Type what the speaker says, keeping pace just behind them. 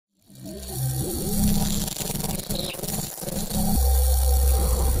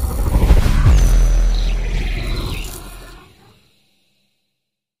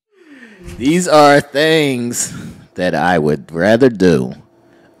These are things that I would rather do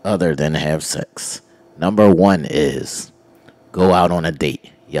other than have sex. Number one is go out on a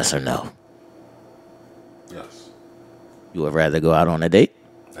date. Yes or no? Yes. You would rather go out on a date?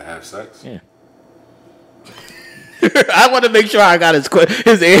 To have sex? Yeah. I want to make sure I got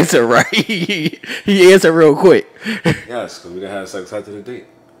his answer right. He answered real quick. Yes, because we can have sex after the date.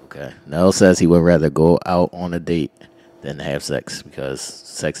 Okay. Nell says he would rather go out on a date than have sex because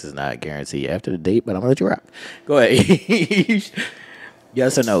sex is not guaranteed after the date, but I'm going to let you rock. Go ahead.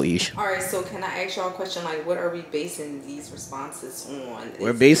 Yes or no, Ish? All right, so can I ask y'all a question? Like, what are we basing these responses on?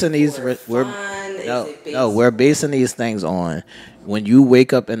 We're basing these. We're basing these things on when you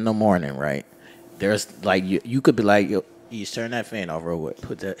wake up in the morning, right? There's like you could be like, yo, Ish, turn that fan off real quick.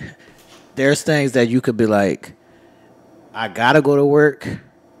 Put that. There's things that you could be like, I gotta go to work,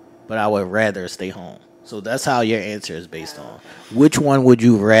 but I would rather stay home. So that's how your answer is based on. Which one would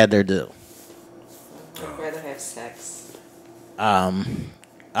you rather do? I'd rather have sex.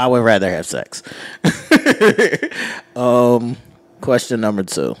 I would rather have sex. Question number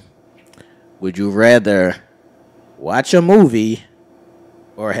 2. Would you rather watch a movie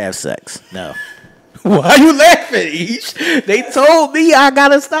or have sex? No. Why are you laughing, Ish? They told me I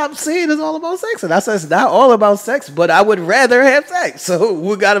gotta stop saying it's all about sex. And I said it's not all about sex, but I would rather have sex. So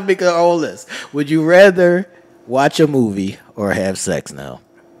we gotta make our own list. Would you rather watch a movie or have sex now?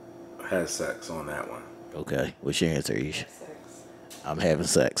 Have sex on that one. Okay. What's your answer, Ish? Sex. I'm having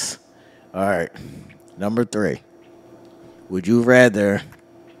sex. All right. Number 3. Would you rather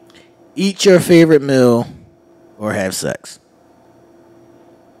eat your favorite meal or have sex?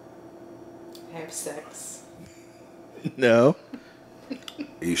 Have sex. No.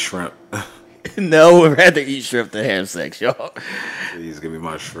 Eat shrimp. No, would rather eat shrimp than have sex, y'all. Please give me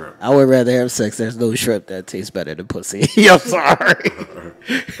my shrimp. I would rather have sex. There's no shrimp that tastes better than pussy. I'm sorry.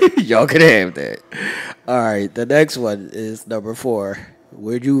 Y'all can have that. All right, the next one is number 4.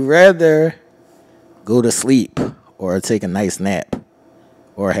 Would you rather go to sleep or take a nice nap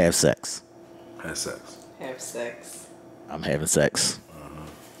or have sex? Have sex. Have sex. I'm having sex.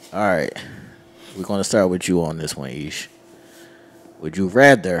 All right. We're going to start with you on this one, Ish. Would you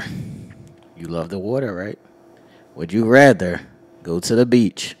rather, you love the water, right? Would you rather go to the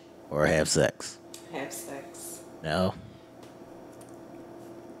beach or have sex? Have sex. No.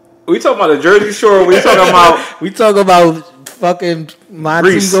 We talking about the Jersey Shore? We talking about? We talk about fucking Greece.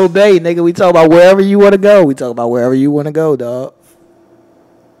 Montego Bay, nigga. We talk about wherever you want to go. We talk about wherever you want to go, dog.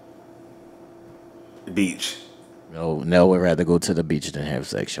 Beach. No, would rather go to the beach than have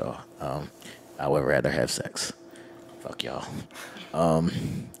sex, y'all. I would rather have sex. Fuck y'all.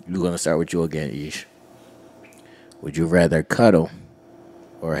 We're gonna start with you again, Ish. Would you rather cuddle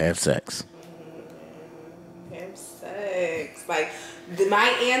or have sex? Have sex. Like, my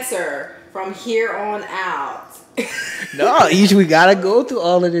answer from here on out. No, Ish, we gotta go through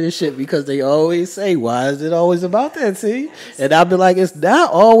all of this shit because they always say, why is it always about that, see? And I'll be like, it's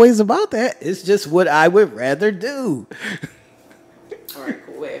not always about that. It's just what I would rather do. All right,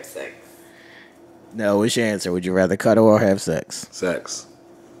 cool. Have sex. No, what's your answer? Would you rather cuddle or have sex? Sex.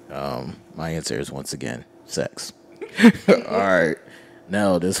 My answer is once again, sex. All right.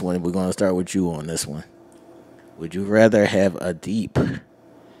 Now, this one, we're going to start with you on this one. Would you rather have a deep,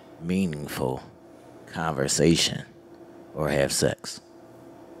 meaningful conversation or have sex?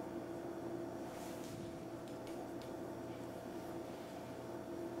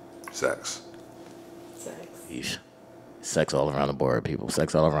 Sex. Sex. Yeesh. Sex all around the board, people.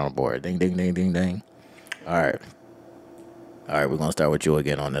 Sex all around the board. Ding, ding, ding, ding, ding. All right. All right, we're going to start with you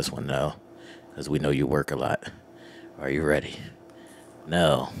again on this one, Nell, because we know you work a lot. Are you ready?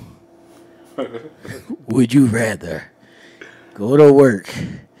 Nell. Would you rather go to work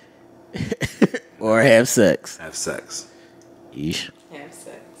or have sex? Have sex. Yeesh. Have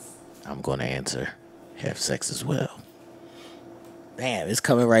sex. I'm going to answer have sex as well. Damn, it's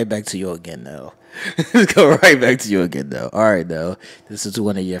coming right back to you again, though. It's coming right back to you again, though. All right, though. This is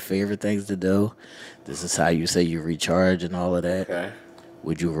one of your favorite things to do. This is how you say you recharge and all of that. Okay.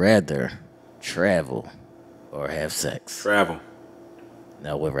 Would you rather travel or have sex? Travel.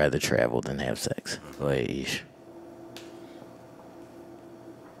 No, would rather travel than have sex. Go ahead, Ish.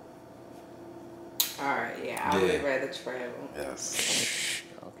 All right, yeah, I would rather travel. Yes.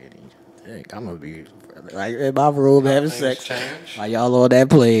 Okay, dang, I'm gonna be right in my room having sex. Change. While y'all on that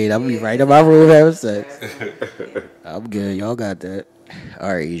plane, I'm gonna be right in my room having sex. I'm good. Y'all got that.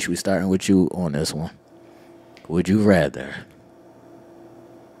 All right, Ish, we starting with you on this one. Would you rather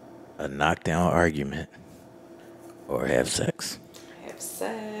a knockdown argument or have sex? Have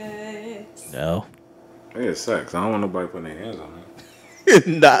sex. No. Yeah, sex. I don't want nobody putting their hands on me.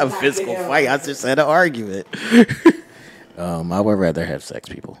 Not a Not physical getting fight. I on. just had an argument. I would rather have sex,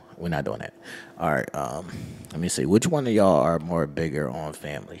 people. We're not doing that. All right. Let me see. Which one of y'all are more bigger on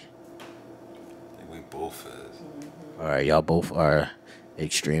family? I think we both is. All right, y'all both are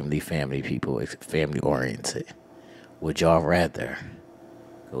extremely family people, family oriented. Would y'all rather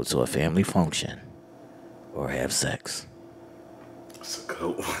go to a family function or have sex? That's a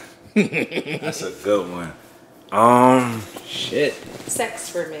good one. That's a good one. Shit. Sex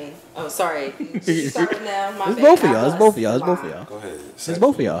for me. Oh, sorry. You start with Nell. My It's bad. both of I y'all. It's lost both of y'all. the It's both of line. y'all. Go ahead. It's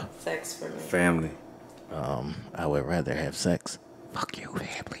both of y'all. Sex for me. Family. I would rather have sex. Fuck you,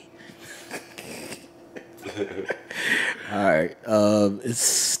 family. All right.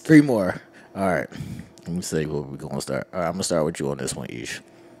 It's three more. All right. Let me see where we're gonna start. All right, I'm gonna start with you on this one, Ish.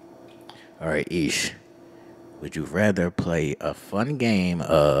 All right, Ish. Would you rather play a fun game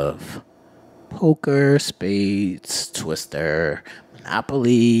of poker, spades, Twister,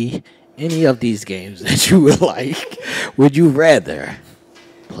 Monopoly, any of these games that you would like? Would you rather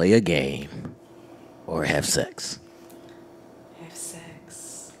play a game or have sex? Have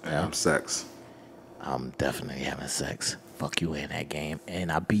sex. Yeah. Sex. I'm definitely having sex. Fuck you in that game,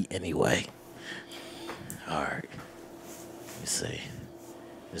 and I beat anyway. All right. Let me see.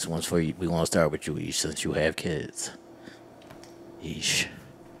 This one's for you. We're gonna start with you, Ish, since you have kids. Ish.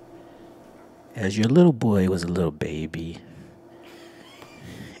 As your little boy was a little baby,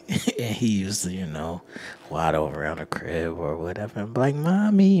 and he used to, waddle around the crib or whatever, and be like,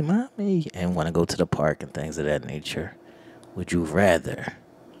 "Mommy, mommy," and want to go to the park and things of that nature. Would you rather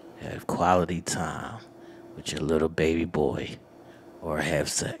have quality time with your little baby boy or have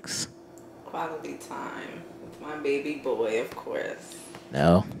sex? Quality time with my baby boy, of course.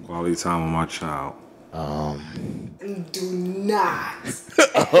 No? Quality time with my child. Do not.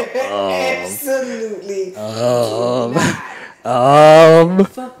 Absolutely. Do not.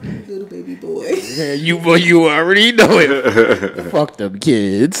 Fuck you, little baby boy. Yeah, you already know it. Fuck them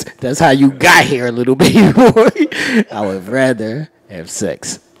kids. That's how you got here, little baby boy. I would rather have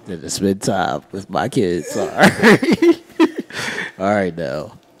sex than to spend time with my kids. All right. All right,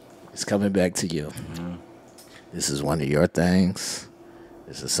 now. It's coming back to you. This is one of your things.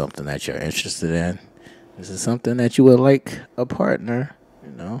 This is something that you're interested in. This is something that you would like a partner,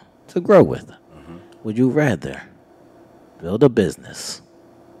 to grow with. Would you rather build a business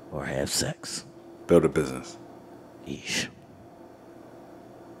or have sex? Build a business. Yeesh.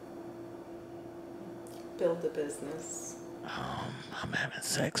 Build a business. I'm having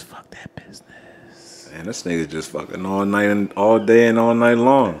sex. Fuck that business. Man, this nigga just fucking all night and all day and all night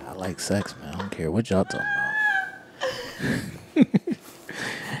long. I like sex, man. I don't care what y'all talking about.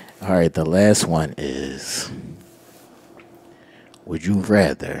 All right, the last one is, would you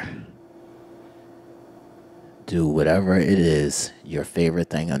rather do whatever it is, your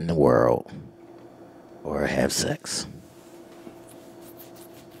favorite thing in the world, or have sex?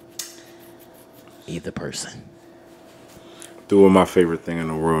 Either person. Do what my favorite thing in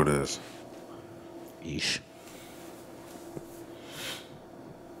the world is. Yeesh.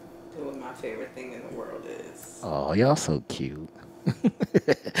 Do what my favorite thing in the world is. Oh, y'all so cute.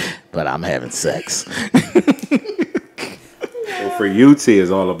 But I'm having sex. So for you, T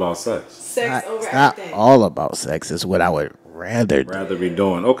is all about sex. Sex over It's not everything. all about sex. It's what I would rather do. Rather be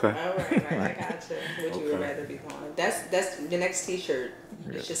doing. Okay. All right, I gotcha. What you would rather be doing. That's the next T-shirt.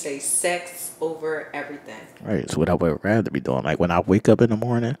 It should say "sex over everything." Right, it's what I would rather be doing. Like when I wake up in the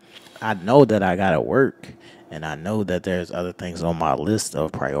morning, I know that I gotta work, and I know that there's other things on my list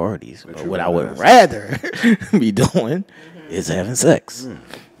of priorities. But what I would rather be doing is having sex.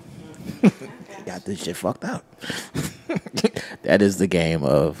 Got this shit fucked up. That is the game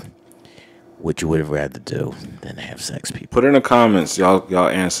of what you would rather do than have sex, people. Put in the comments y'all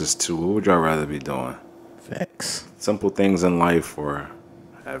answers to what would y'all rather be doing? Facts. Simple things in life or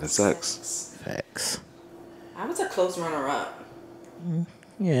having sex? Facts. I was a close runner-up.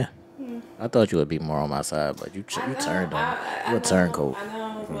 Yeah. I thought you would be more on my side, but you I know, turned on. I You a know, turncoat. I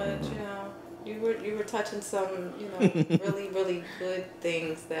know, but you were touching some really really good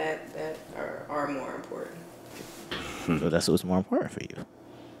things that are more important. So that's what's more important for you.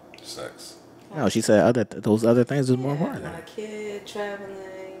 Sex. No, she said those other things is more important. My kid,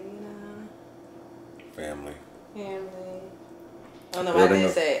 traveling, Family. family. Oh no, I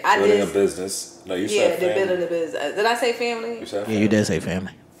didn't say. I building did. a business. No, you Yeah, said the family. building the business. Did I say family? You said Yeah, family. you did say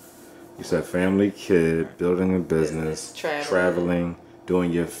family. You said family, kid, building a business, Business, traveling,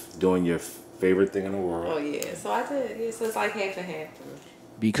 doing your favorite thing in the world. Oh yeah, so I did. Yeah, so it's like half and half.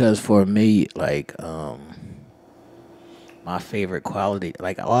 Because for me, like, my favorite quality,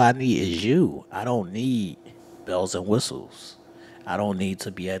 like, all I need is you. I don't need bells and whistles. I don't need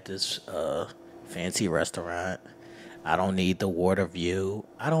to be at this fancy restaurant. I don't need the water view.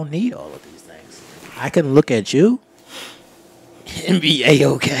 I don't need all of these things. I can look at you and be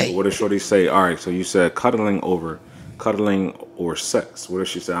A-okay. What did Shorty say? All right, so you said cuddling or sex. What if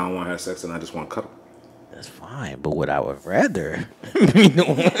she said, I don't want to have sex and I just want to cuddle? That's fine, but what I would rather be doing,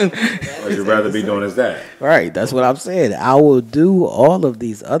 What you'd rather be doing is that. right? That's what I'm saying. I will do all of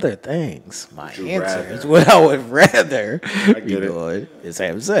these other things. My you answer rather. is what I would rather be get it. doing is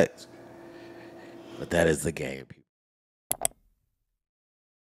having sex. But that is the game, people.